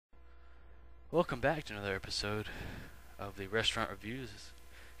Welcome back to another episode of the restaurant reviews.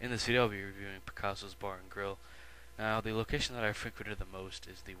 In this video, I'll be reviewing Picasso's Bar and Grill. Now, the location that I frequented the most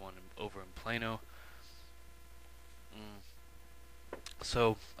is the one over in Plano.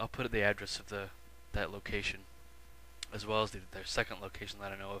 So I'll put the address of that location, as well as their second location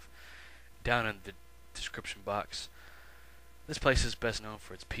that I know of, down in the description box. This place is best known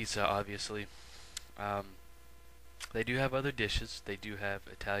for its pizza, obviously. They do have other dishes. They do have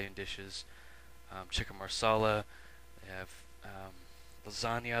Italian dishes. Chicken marsala, they have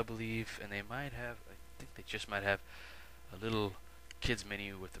lasagna, I believe, and I think they just might have a little kids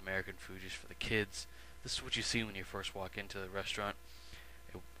menu with American food just for the kids. This is what you see when you first walk into the restaurant.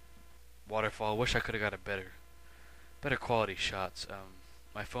 A waterfall. Wish I could have got a better quality shots.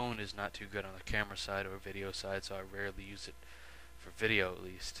 My phone is not too good on the camera side or video side, so I rarely use it for video, at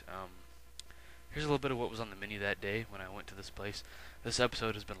least. Here's a little bit of what was on the menu that day when I went to this place. This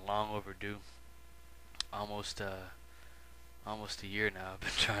episode has been long overdue. Almost a year now. I've been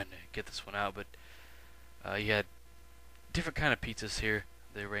trying to get this one out, but you had different kind of pizzas here.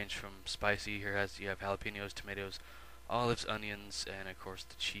 They range from spicy. You have jalapenos, tomatoes, olives, onions, and of course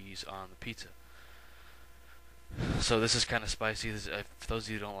the cheese on the pizza. So this is kind of spicy. For those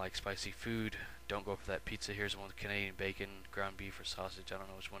of you who don't like spicy food, don't go for that pizza. Here's one with Canadian bacon, ground beef, or sausage. I don't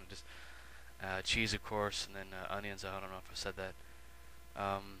know which one it is. Cheese, of course, and then onions. I don't know if I said that.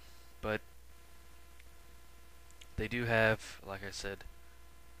 But they do have, like I said,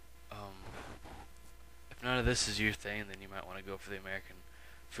 if none of this is your thing, then you might want to go for the American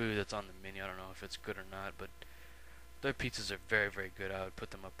food that's on the menu. I don't know if it's good or not, but their pizzas are very, very good. I would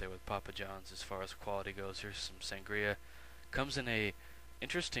put them up there with Papa John's as far as quality goes. Here's some sangria. Comes in a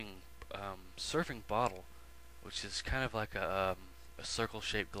interesting serving bottle, which is kind of like a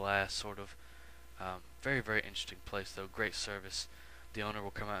circle-shaped glass, sort of. Very, very interesting place, though. Great service. The owner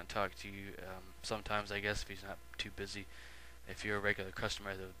will come out and talk to you sometimes, I guess, if he's not too busy. If you're a regular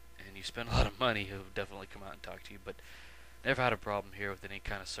customer and you spend a lot of money, he'll definitely come out and talk to you. But never had a problem here with any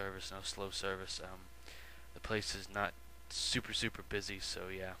kind of service, no slow service. The place is not super, super busy, so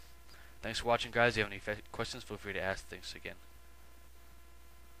yeah. Thanks for watching, guys. If you have any questions, feel free to ask. Thanks again.